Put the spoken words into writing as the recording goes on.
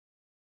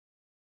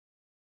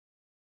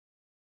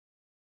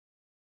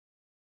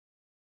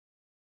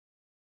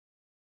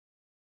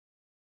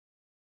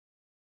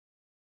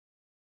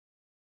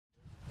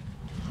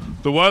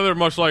The weather,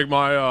 much like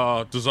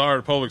my desire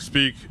to public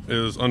speak,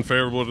 is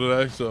unfavorable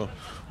today, so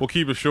we'll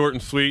keep it short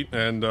and sweet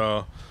and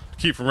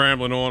keep from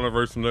rambling on. I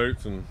wrote some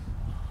notes and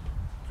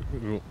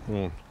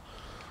all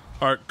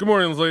right. Good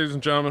morning, ladies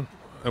and gentlemen,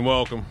 and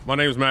welcome. My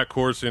name is Matt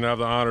Corsi, and I have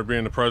the honor of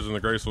being the president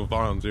of the Grasonville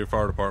Volunteer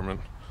Fire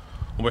Department.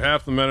 On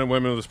behalf of the men and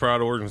women of this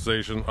proud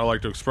organization, I'd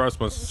like to express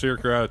my sincere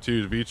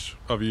gratitude of each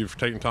of you for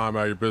taking time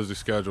out of your busy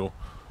schedule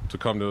to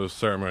come to this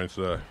ceremony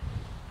today.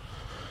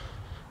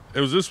 It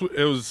was this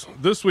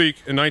week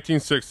in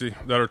 1960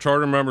 that our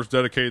charter members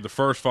dedicated the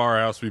first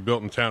firehouse to be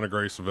built in the town of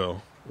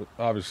Grasonville,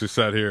 obviously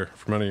sat here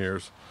for many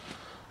years.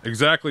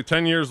 Exactly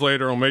 10 years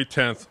later, on May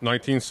 10th,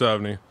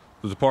 1970,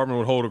 the department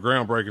would hold a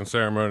groundbreaking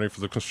ceremony for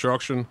the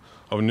construction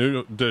of a new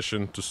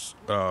addition to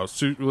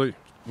suit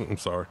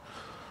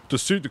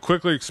the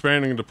quickly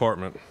expanding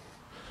department.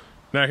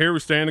 Now here we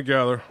stand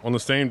together on the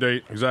same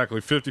date, exactly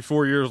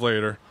 54 years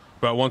later,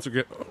 once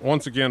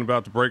again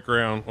about to break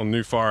ground on a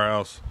new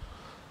firehouse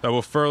that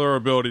will further our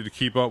ability to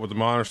keep up with the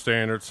modern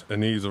standards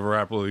and needs of a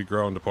rapidly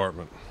growing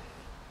department.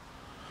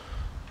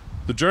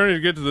 The journey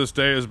to get to this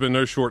day has been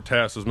no short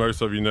task, as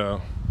most of you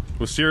know.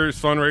 With serious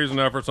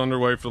fundraising efforts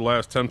underway for the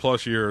last 10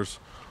 plus years,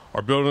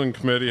 our building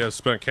committee has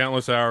spent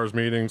countless hours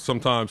meeting,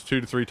 sometimes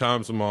 2 to 3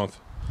 times a month,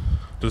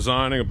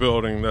 designing a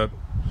building that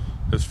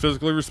is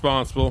physically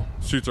responsible,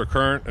 suits our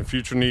current and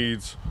future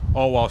needs,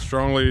 all while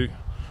strongly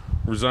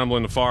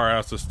resembling the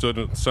firehouse that stood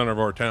at the center of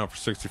our town for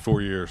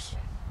 64 years.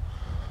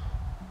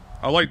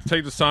 I'd like to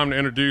take this time to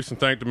introduce and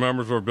thank the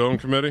members of our building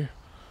committee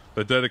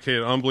that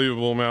dedicated an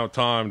unbelievable amount of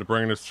time to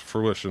bring this to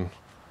fruition.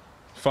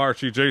 Fire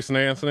Chief Jason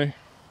Anthony,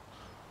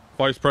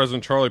 Vice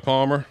President Charlie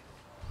Palmer,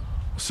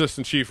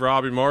 Assistant Chief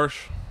Robbie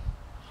Marsh,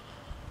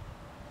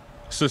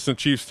 Assistant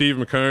Chief Steve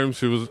McCombs,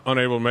 who was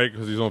unable to make it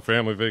because he's on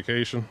family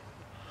vacation,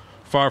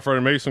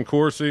 Firefighter Mason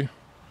Corsi,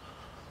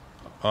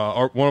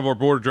 one of our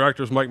board of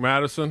directors, Mike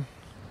Madison,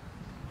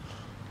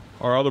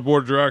 our other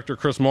board director,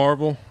 Chris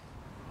Marvel,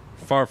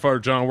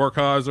 Firefighter John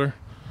Werkheiser,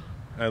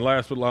 and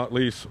last but not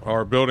least,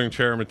 our building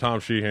chairman, Tom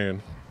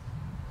Sheehan.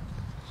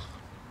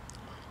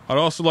 I'd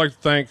also like to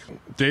thank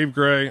Dave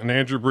Gray and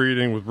Andrew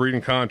Breeding with Breeding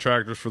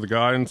Contractors for the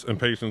guidance and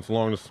patience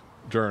along this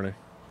journey.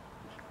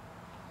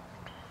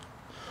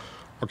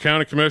 Our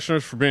county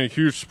commissioners for being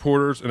huge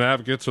supporters and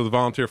advocates of the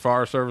volunteer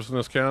fire service in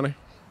this county.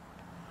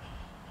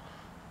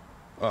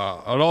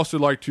 I'd also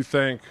like to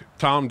thank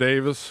Tom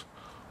Davis,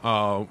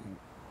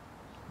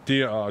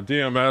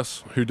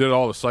 DMS, who did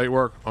all the site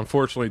work.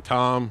 Unfortunately,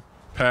 Tom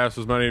passed,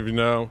 as many of you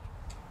know,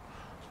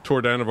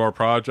 toward the end of our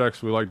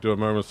projects. We'd like to do a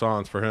moment of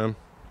silence for him.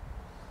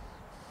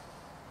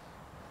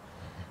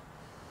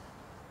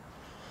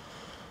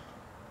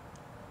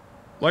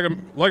 Like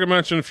I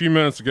mentioned a few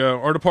minutes ago,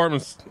 our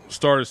department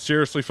started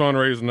seriously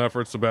fundraising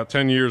efforts about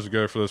 10 years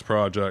ago for this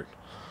project.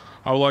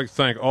 I would like to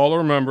thank all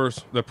our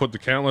members that put the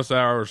countless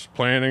hours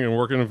planning and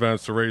working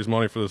events to raise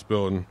money for this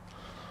building.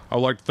 I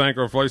would like to thank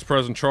our Vice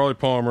President Charlie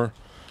Palmer,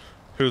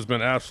 who has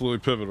been absolutely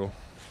pivotal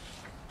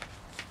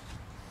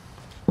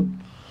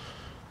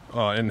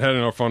in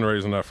heading our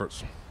fundraising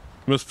efforts.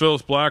 Ms.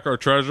 Phyllis Black, our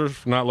treasurer,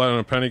 for not letting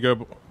a penny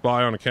go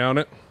by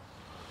unaccounted.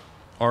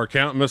 Our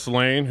accountant, Miss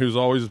Elaine, who's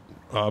always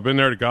been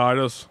there to guide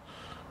us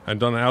and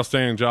done an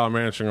outstanding job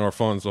managing our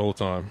funds the whole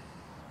time.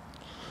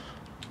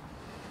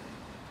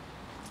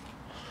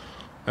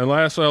 And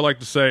lastly, I'd like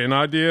to say an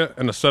idea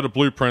and a set of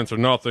blueprints are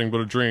nothing but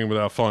a dream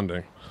without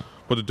funding.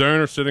 But the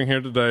donors sitting here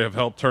today have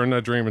helped turn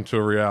that dream into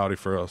a reality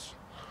for us.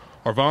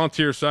 Our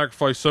volunteers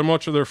sacrifice so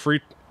much of their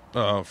free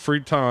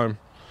time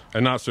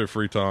and not so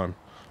free time,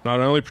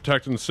 not only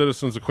protecting the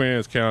citizens of Queen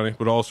Anne's County,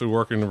 but also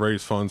working to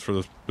raise funds for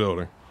this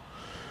building.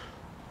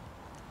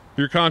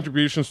 Your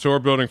contributions to our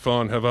building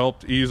fund have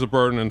helped ease the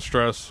burden and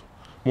stress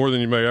more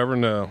than you may ever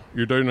know.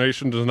 Your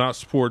donation does not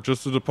support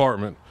just the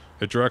department,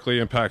 it directly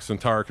impacts the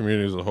entire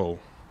community as a whole.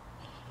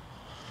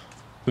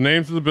 The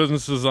names of the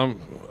businesses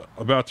I'm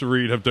about to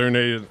read have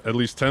donated at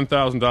least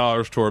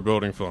 $10,000 to our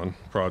building fund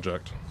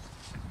project.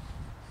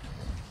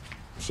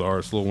 Sorry,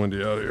 it's a little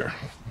windy out here.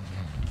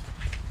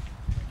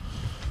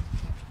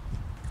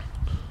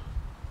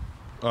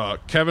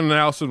 Kevin and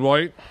Allison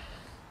White,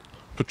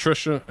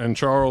 Patricia and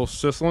Charles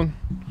Sislin,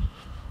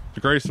 the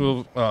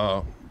Grasonville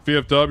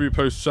VFW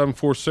Post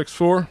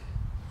 7464,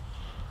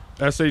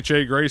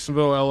 SHA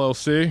Grasonville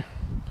LLC,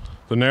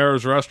 the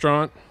Narrows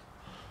Restaurant,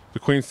 the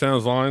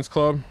Queenstown Lions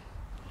Club,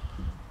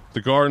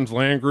 the Gardens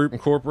Land Group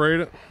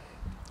Incorporated,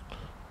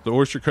 the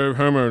Oyster Cove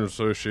Homeowners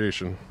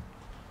Association,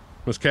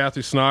 Ms.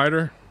 Kathy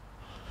Snyder,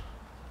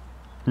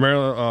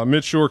 Maryland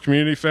Midshore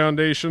Community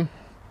Foundation,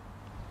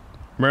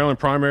 Maryland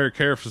Primary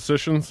Care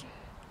Physicians,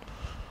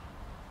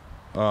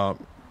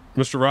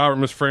 Mr. Robert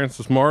and Ms.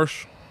 Frances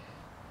Marsh,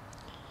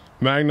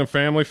 Magnum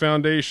Family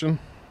Foundation,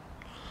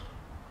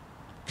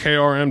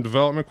 KRM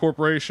Development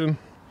Corporation,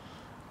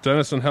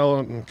 Dennis and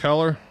Helen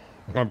Kerner,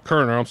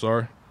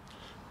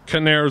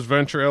 Ken Narrows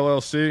Venture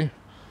LLC,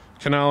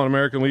 Canal and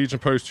American Legion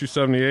Post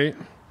 278,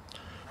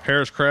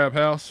 Harris Crab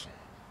House,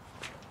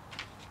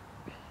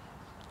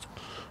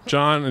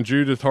 John and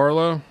Judith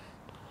Harlow,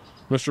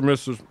 Mr. and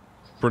Mrs.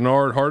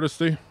 Bernard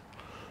Hardesty,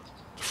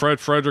 Fred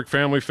Frederick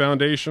Family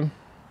Foundation,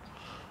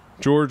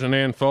 George and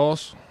Ann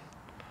Foss,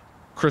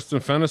 Kristen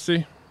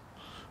Fennessy,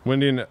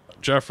 Wendy and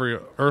Jeffrey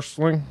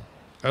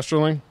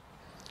Esterling,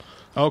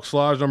 Elks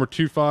Lodge number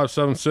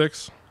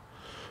 2576,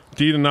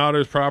 D.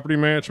 Donato's Property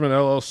Management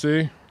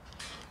LLC,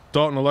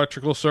 Dalton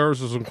Electrical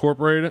Services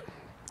Incorporated,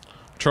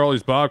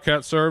 Charlie's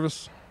Bobcat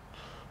Service,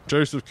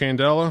 Joseph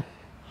Candela,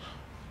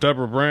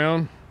 Deborah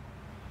Brown,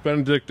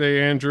 Benedict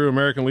A. Andrew,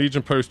 American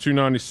Legion Post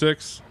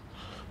 296,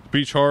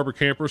 Beach Harbor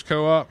Campers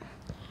Co-op,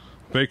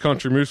 Bay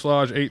Country Moose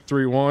Lodge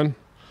 831,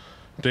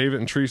 David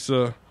and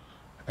Teresa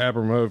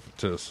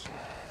Abramovitis.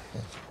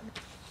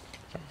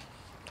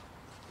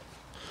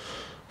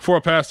 Before I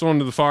pass on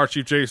to the Fire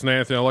Chief Jason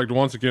Anthony, I'd like to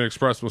once again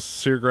express my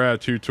sincere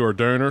gratitude to our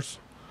donors,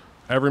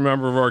 every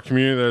member of our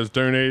community that has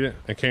donated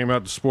and came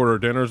out to support our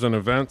dinners and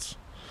events,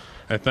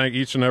 and thank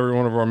each and every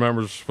one of our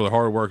members for the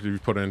hard work that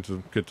you've put in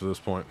to get to this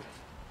point.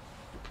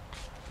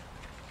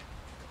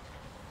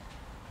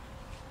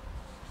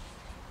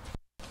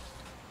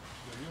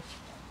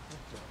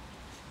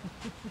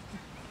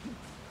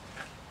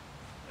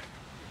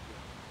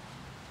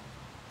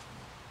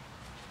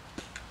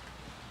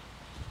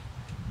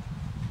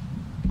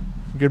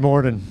 Good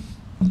morning.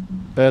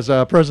 As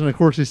President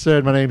Corsi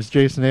said, my name is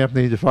Jason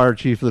Anthony, the Fire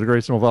Chief of the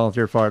Grasonville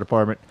Volunteer Fire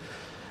Department.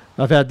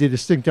 I've had the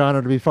distinct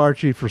honor to be Fire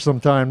Chief for some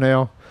time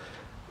now,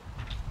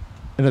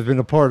 and have been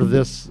a part of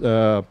this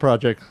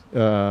project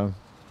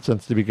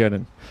since the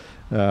beginning.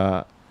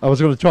 I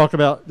was going to talk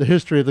about the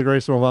history of the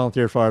Grasonville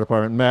Volunteer Fire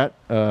Department. Matt,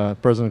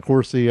 President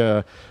Corsi,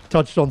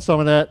 touched on some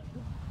of that.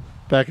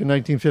 Back in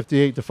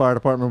 1958, the fire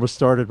department was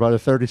started by the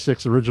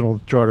 36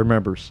 original charter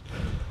members.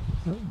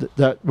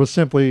 That was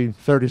simply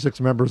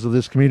 36 members of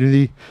this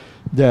community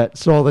that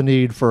saw the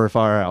need for a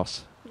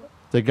firehouse.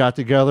 They got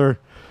together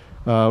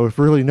with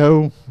really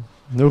no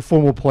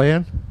formal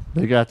plan.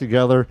 They got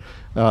together,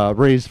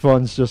 raised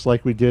funds just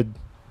like we did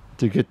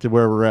to get to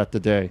where we're at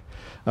today.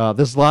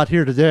 This lot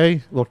here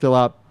today looked a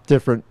lot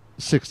different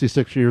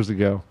 66 years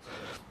ago.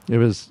 It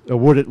was a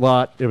wooded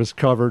lot. It was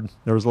covered.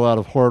 There was a lot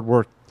of hard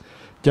work,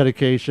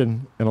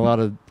 dedication, and a lot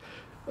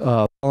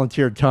of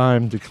volunteered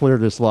time to clear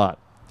this lot.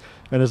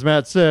 And as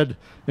Matt said,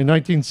 in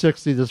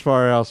 1960, this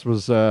firehouse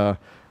was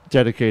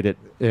dedicated.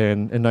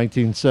 And in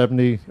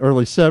 1970,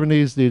 early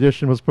 70s, the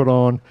addition was put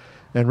on.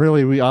 And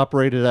really, we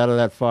operated out of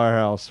that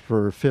firehouse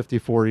for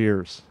 54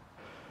 years.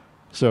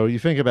 So you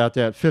think about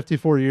that,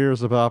 54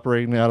 years of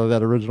operating out of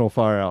that original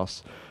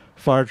firehouse.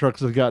 Fire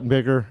trucks have gotten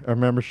bigger. Our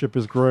membership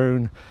has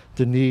grown.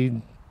 The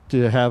need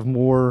to have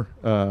more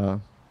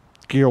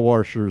gear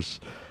washers,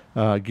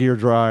 gear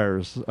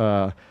dryers,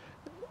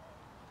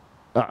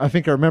 I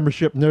think our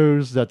membership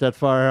knows that that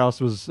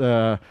firehouse was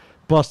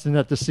busting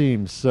at the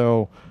seams.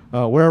 So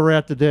where we're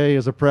at today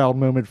is a proud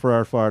moment for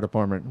our fire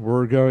department.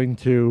 We're going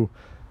to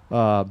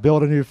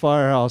build a new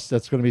firehouse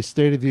that's going to be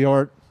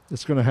state-of-the-art.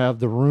 It's going to have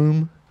the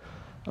room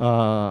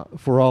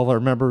for all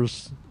our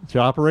members to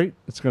operate.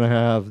 It's going to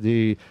have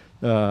the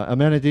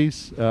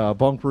amenities,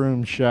 bunk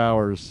room,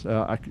 showers,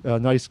 a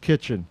nice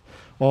kitchen,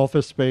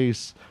 office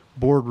space,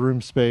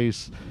 boardroom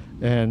space,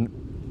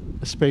 and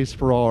space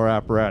for all our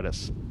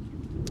apparatus.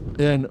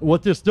 And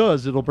what this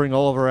does, it'll bring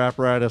all of our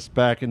apparatus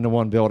back into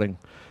one building.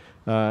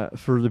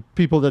 For the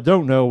people that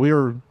don't know, we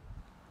are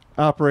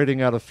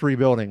operating out of 3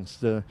 buildings.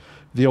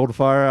 The old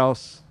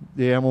firehouse,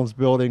 the ambulance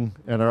building,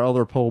 and our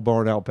other pole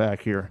barn out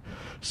back here.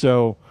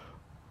 So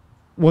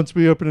once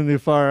we open a new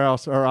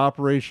firehouse, our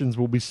operations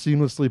will be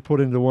seamlessly put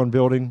into one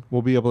building.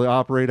 We'll be able to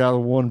operate out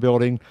of one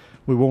building.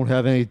 We won't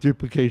have any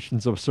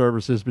duplications of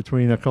services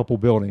between a couple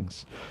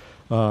buildings.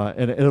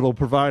 And it'll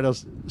provide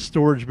us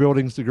storage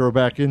buildings to go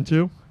back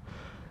into.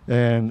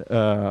 And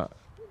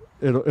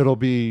it'll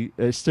be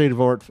a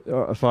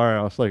state-of-the-art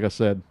firehouse, like I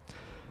said.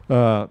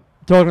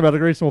 Talking about the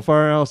Grasonville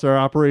Firehouse, our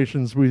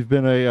operations, we've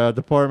been a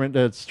department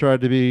that's tried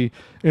to be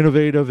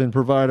innovative and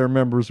provide our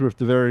members with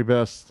the very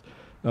best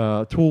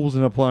tools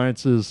and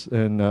appliances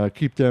and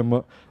keep them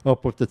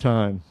up with the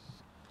time.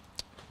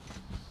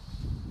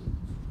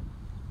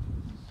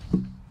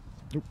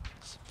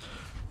 Oops.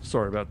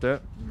 Sorry about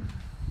that.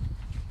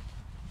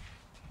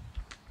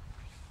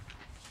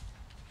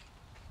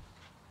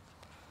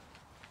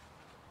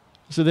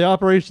 So the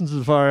operations of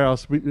the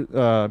firehouse,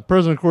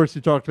 President Corsi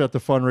talked about the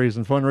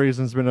fundraising.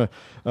 Fundraising's been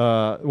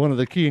one of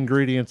the key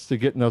ingredients to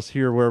getting us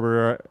here where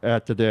we're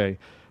at today.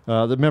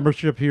 The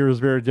membership here is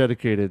very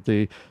dedicated.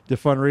 The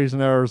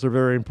fundraising hours are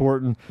very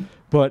important,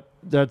 but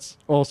that's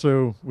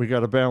also, we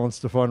got to balance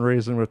the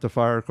fundraising with the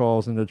fire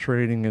calls and the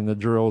training and the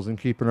drills and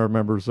keeping our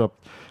members up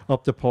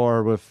to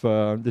par with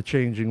the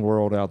changing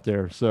world out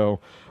there.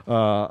 So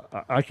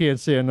I can't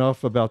say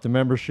enough about the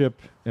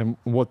membership and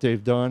what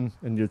they've done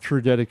and your true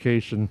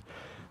dedication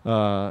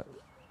to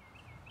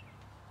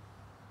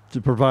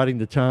providing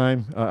the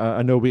time.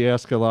 I know we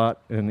ask a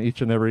lot, and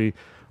each and every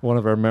one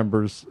of our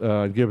members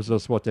gives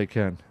us what they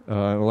can.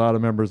 A lot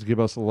of members give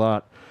us a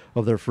lot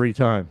of their free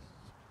time.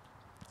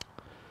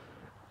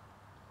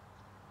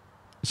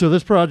 So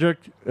this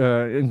project,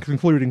 in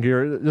concluding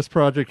here, this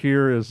project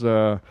here is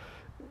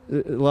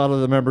a lot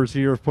of the members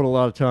here have put a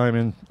lot of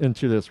time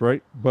into this,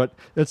 right? But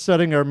it's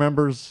setting our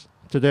members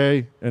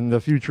today and the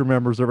future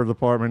members of our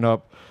department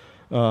up,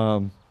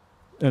 and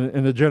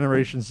the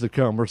generations to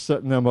come. We're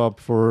setting them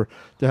up to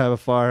have a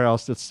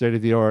firehouse that's state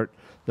of the art,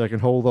 that can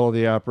hold all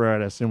the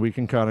apparatus, and we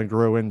can kind of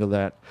grow into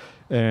that.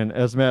 And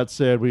as Matt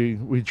said,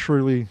 we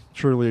truly,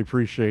 truly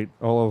appreciate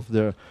all of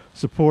the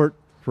support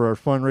for our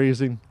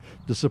fundraising,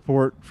 the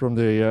support from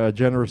the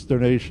generous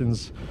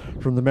donations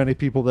from the many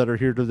people that are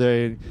here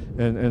today,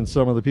 and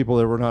some of the people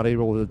that were not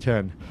able to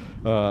attend.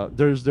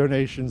 Those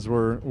donations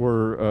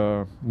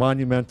were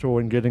monumental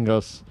in getting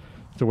us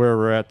to where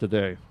we're at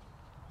today.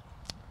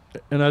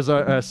 And as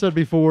I said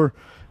before,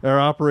 our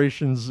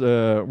operations,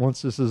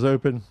 once this is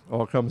open,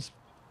 all comes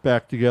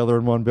back together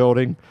in one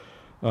building.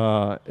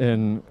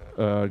 And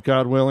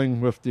God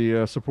willing, with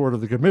the support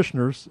of the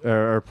commissioners,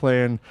 our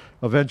plan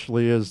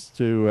eventually is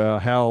to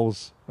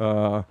house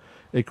a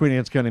Queen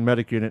Anne's County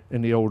Medic Unit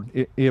in the old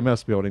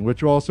EMS building,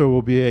 which also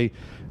will be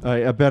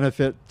a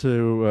benefit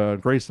to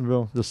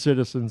Grasonville, the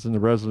citizens and the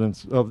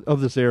residents of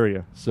this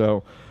area.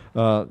 So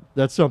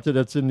that's something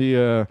that's in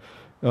the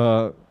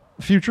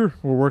future.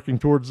 We're working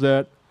towards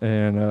that.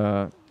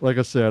 And like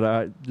I said,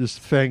 I just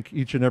thank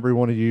each and every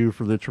one of you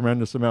for the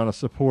tremendous amount of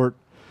support,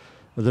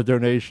 the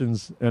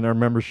donations, and our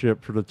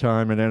membership for the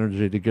time and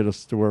energy to get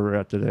us to where we're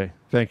at today.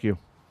 Thank you.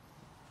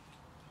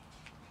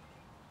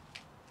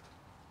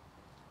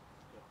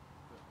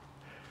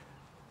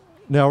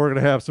 Now we're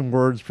going to have some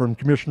words from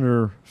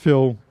Commissioner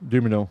Phil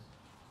Dumino.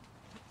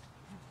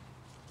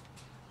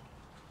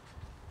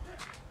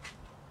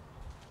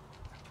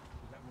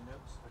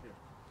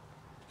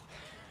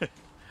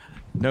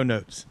 No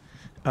notes.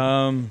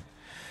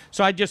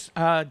 So I just,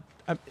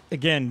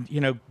 again,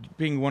 you know,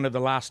 being one of the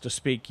last to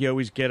speak, you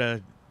always get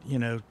a, you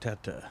know,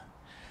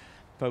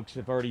 folks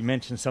have already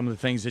mentioned some of the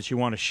things that you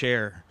want to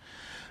share.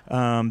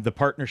 The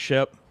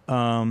partnership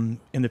in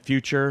the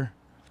future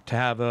to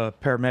have a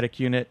paramedic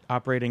unit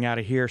operating out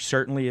of here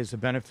certainly is a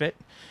benefit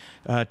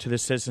to the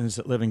citizens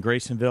that live in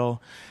Grasonville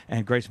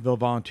and Grasonville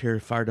Volunteer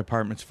Fire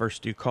Department's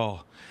first due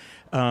call.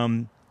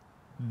 The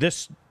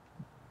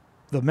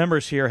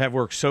members here have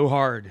worked so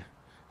hard,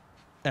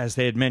 as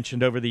they had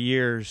mentioned over the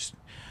years,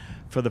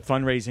 for the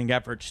fundraising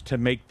efforts to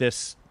make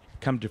this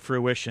come to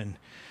fruition.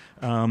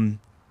 And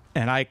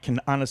I can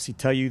honestly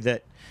tell you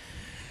that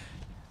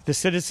the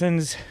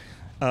citizens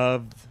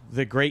of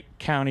the great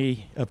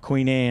county of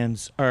Queen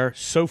Anne's are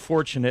so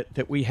fortunate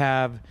that we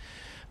have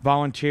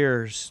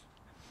volunteers,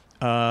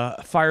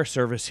 fire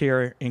service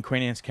here in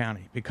Queen Anne's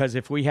County. Because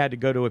if we had to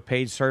go to a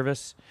paid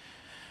service,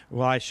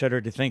 well, I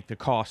shudder to think the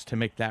cost to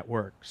make that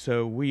work.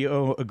 So we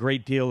owe a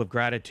great deal of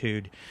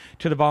gratitude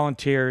to the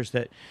volunteers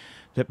that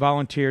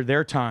volunteer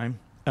their time.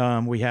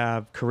 We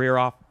have career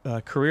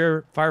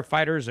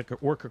firefighters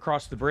that work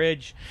across the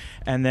bridge,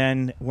 and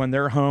then when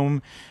they're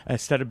home,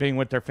 instead of being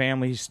with their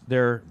families,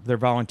 they're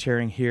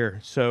volunteering here.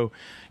 So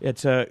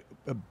it's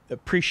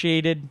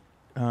appreciated.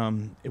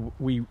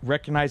 We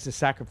recognize the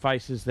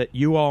sacrifices that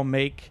you all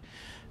make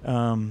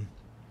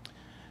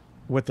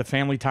with the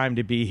family time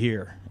to be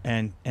here.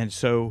 And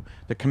so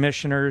the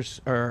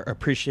commissioners are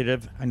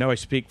appreciative. I know I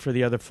speak for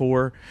the other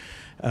four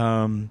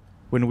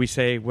when we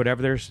say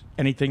whatever there's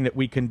anything that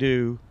we can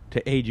do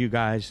to aid you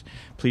guys,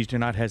 please do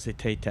not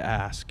hesitate to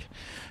ask.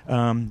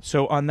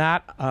 So on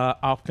that,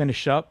 I'll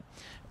finish up.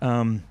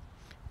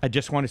 I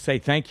just want to say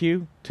thank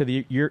you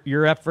to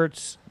your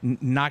efforts,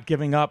 not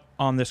giving up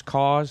on this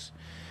cause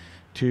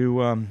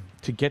to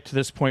get to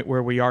this point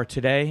where we are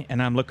today.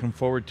 And I'm looking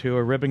forward to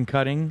a ribbon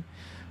cutting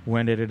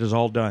when it is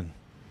all done.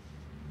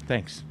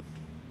 Thanks.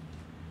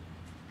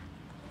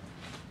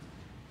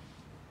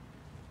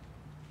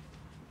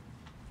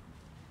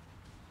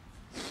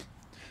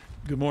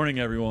 Good morning,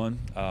 everyone.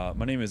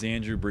 My name is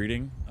Andrew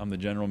Breeding. I'm the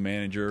general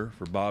manager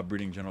for Bob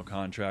Breeding General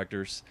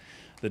Contractors,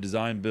 the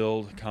design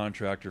build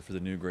contractor for the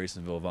new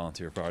Grasonville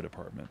Volunteer Fire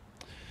Department.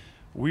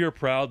 We are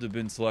proud to have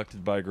been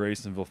selected by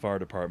Grasonville Fire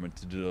Department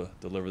to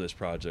deliver this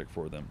project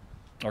for them.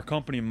 Our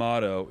company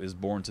motto is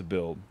Born to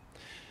Build,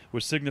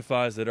 which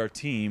signifies that our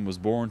team was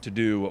born to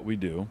do what we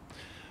do,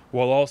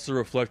 while also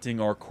reflecting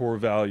our core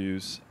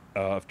values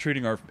of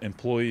treating our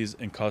employees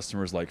and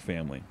customers like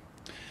family.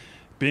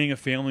 Being a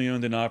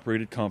family-owned and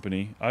operated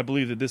company, I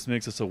believe that this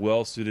makes us a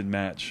well-suited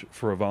match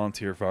for a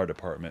volunteer fire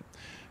department,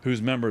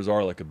 whose members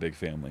are like a big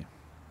family.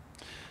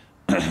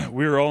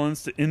 We are all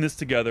in this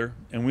together,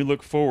 and we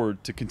look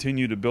forward to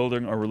continue to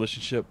building our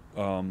relationship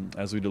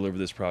as we deliver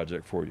this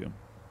project for you.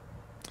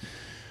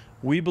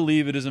 We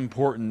believe it is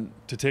important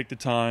to take the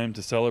time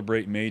to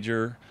celebrate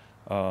major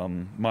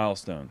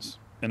milestones,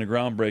 and a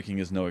groundbreaking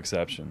is no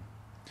exception.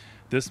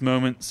 This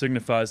moment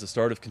signifies the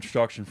start of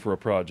construction for a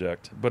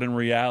project, but in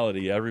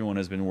reality, everyone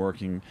has been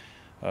working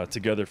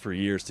together for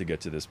years to get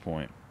to this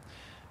point.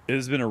 It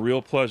has been a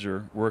real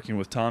pleasure working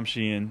with Tom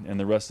Sheehan and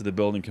the rest of the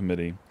building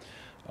committee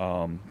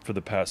for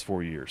the past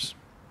 4 years.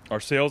 Our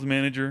sales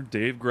manager,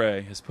 Dave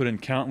Gray, has put in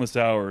countless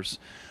hours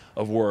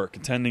of work,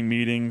 attending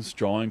meetings,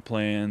 drawing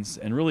plans,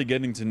 and really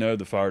getting to know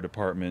the fire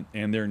department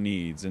and their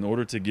needs in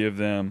order to give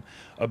them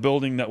a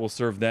building that will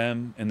serve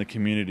them and the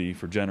community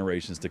for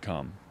generations to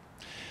come.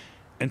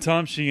 And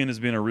Tom Sheehan has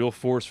been a real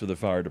force for the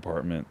fire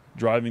department,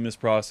 driving this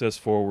process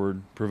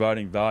forward,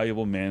 providing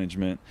valuable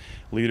management,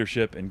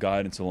 leadership, and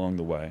guidance along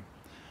the way.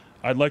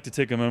 I'd like to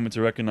take a moment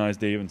to recognize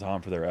Dave and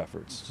Tom for their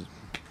efforts.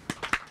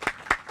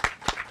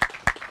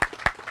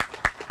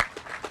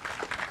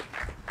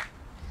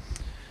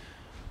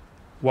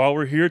 While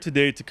we're here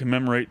today to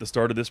commemorate the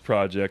start of this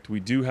project, we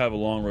do have a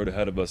long road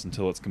ahead of us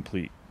until it's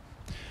complete.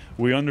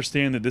 We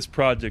understand that this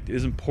project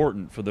is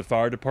important for the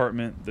fire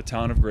department, the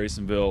town of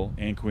Grasonville,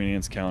 and Queen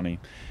Anne's County,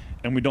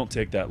 and we don't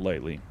take that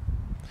lightly.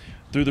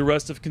 Through the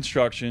rest of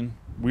construction,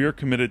 we are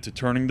committed to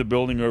turning the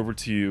building over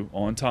to you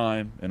on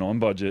time and on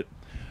budget,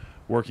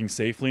 working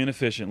safely and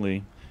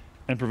efficiently,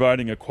 and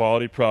providing a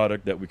quality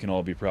product that we can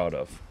all be proud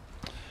of.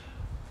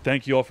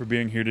 Thank you all for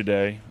being here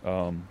today.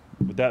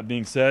 With that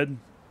being said,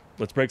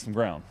 let's break some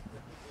ground.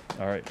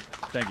 All right,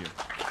 thank you.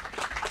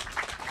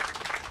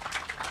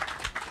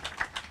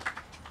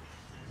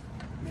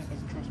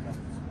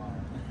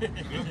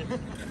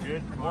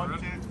 Good. 1,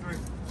 2,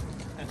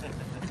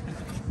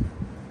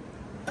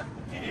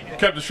 3.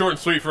 Kept it short and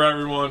sweet for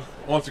everyone.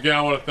 Once again,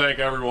 I want to thank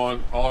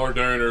everyone, all our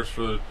donors,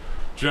 for the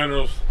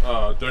generous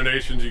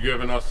donations you've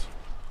given us.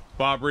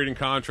 Bob Breeding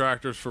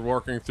Contractors for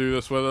working through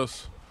this with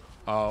us.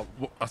 I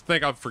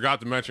think I forgot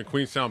to mention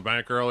Queenstown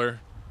Bank earlier,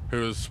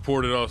 who has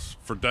supported us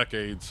for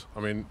decades. I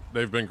mean,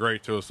 they've been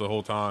great to us the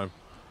whole time.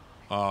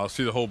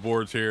 See the whole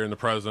board's here and the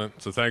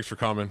president, so thanks for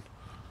coming.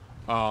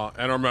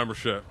 And our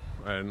membership.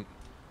 And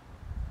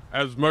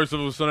as most of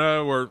us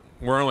know,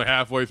 we're only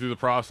halfway through the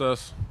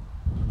process,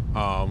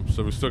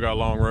 so we still got a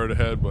long road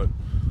ahead. But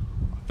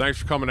thanks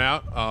for coming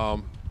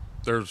out.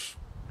 There's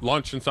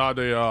lunch inside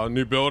the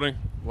new building.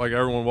 Like,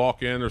 everyone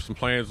walk in. There's some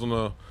plans on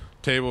the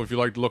table if you'd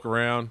like to look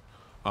around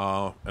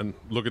and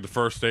look at the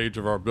first stage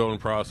of our building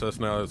process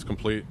now that it's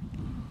complete.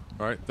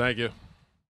 All right, thank you.